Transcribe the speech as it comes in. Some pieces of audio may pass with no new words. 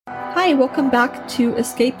Hi, welcome back to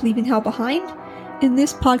Escape Leaving Hell Behind. In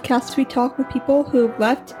this podcast, we talk with people who have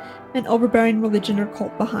left an overbearing religion or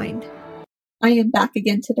cult behind. I am back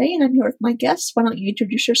again today, and I'm here with my guests. Why don't you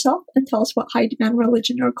introduce yourself and tell us what high-demand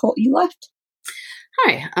religion or cult you left?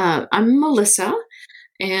 Hi, I'm Melissa,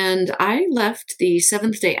 and I left the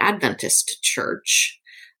Seventh-day Adventist Church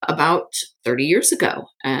about 30 years ago,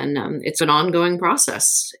 and it's an ongoing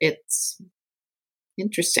process. It's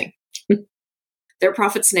interesting. Their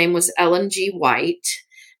prophet's name was Ellen G. White,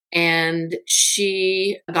 and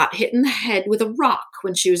she got hit in the head with a rock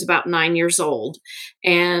when she was about 9 years old,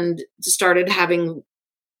 and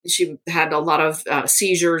she had a lot of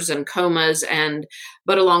seizures and comas,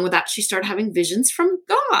 but along with that, she started having visions from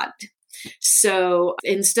God. So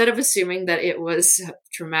instead of assuming that it was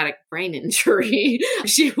traumatic brain injury,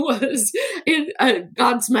 she was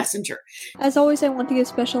God's messenger. As always, I want to give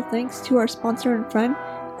special thanks to our sponsor and friend,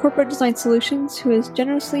 Corporate Design Solutions, who has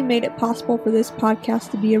generously made it possible for this podcast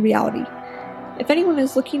to be a reality. If anyone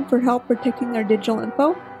is looking for help protecting their digital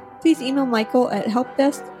info, please email Michael at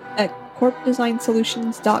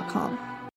helpdesk@corpdesignsolutions.com.